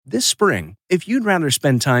This spring, if you'd rather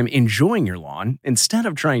spend time enjoying your lawn instead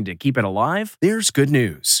of trying to keep it alive, there's good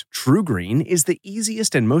news. TruGreen is the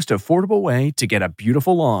easiest and most affordable way to get a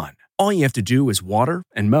beautiful lawn. All you have to do is water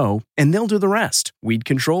and mow, and they'll do the rest. Weed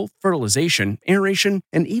control, fertilization, aeration,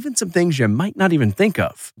 and even some things you might not even think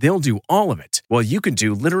of. They'll do all of it, while you can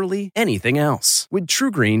do literally anything else. With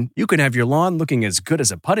TruGreen, you can have your lawn looking as good as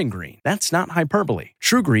a putting green. That's not hyperbole.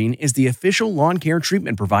 TruGreen is the official lawn care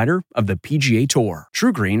treatment provider of the PGA Tour.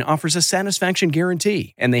 TruGreen offers a satisfaction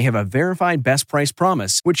guarantee, and they have a verified best price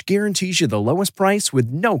promise, which guarantees you the lowest price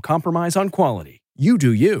with no compromise on quality. You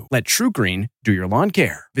do you. Let TruGreen do your lawn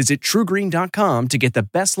care. Visit TruGreen.com to get the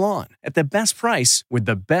best lawn at the best price with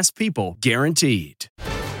the best people guaranteed.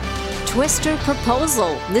 Twister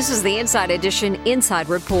proposal. This is the Inside Edition Inside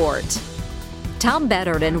Report. Tom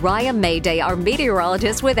Beddard and Raya Mayday are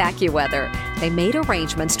meteorologists with AccuWeather. They made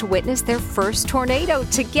arrangements to witness their first tornado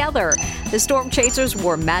together. The storm chasers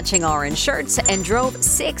wore matching orange shirts and drove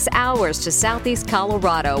 6 hours to southeast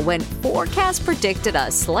Colorado when forecasts predicted a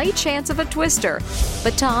slight chance of a twister.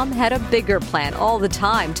 But Tom had a bigger plan all the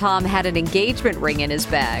time. Tom had an engagement ring in his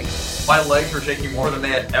bag. My legs were shaking more than they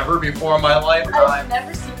had ever before in my lifetime. I've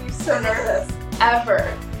never seen you so nervous,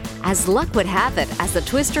 ever. As luck would have it, as the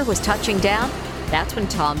twister was touching down, that's when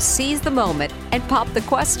Tom seized the moment and popped the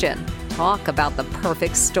question. Talk about the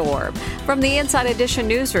perfect storm. From the Inside Edition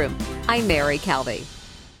newsroom, I'm Mary Calvi.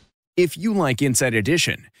 If you like Inside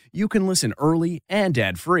Edition, you can listen early and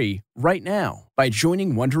ad-free right now by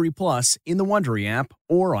joining Wondery Plus in the Wondery app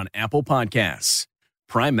or on Apple Podcasts.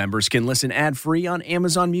 Prime members can listen ad-free on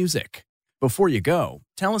Amazon Music. Before you go,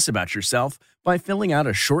 tell us about yourself by filling out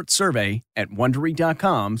a short survey at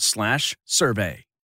Wondery.com/survey.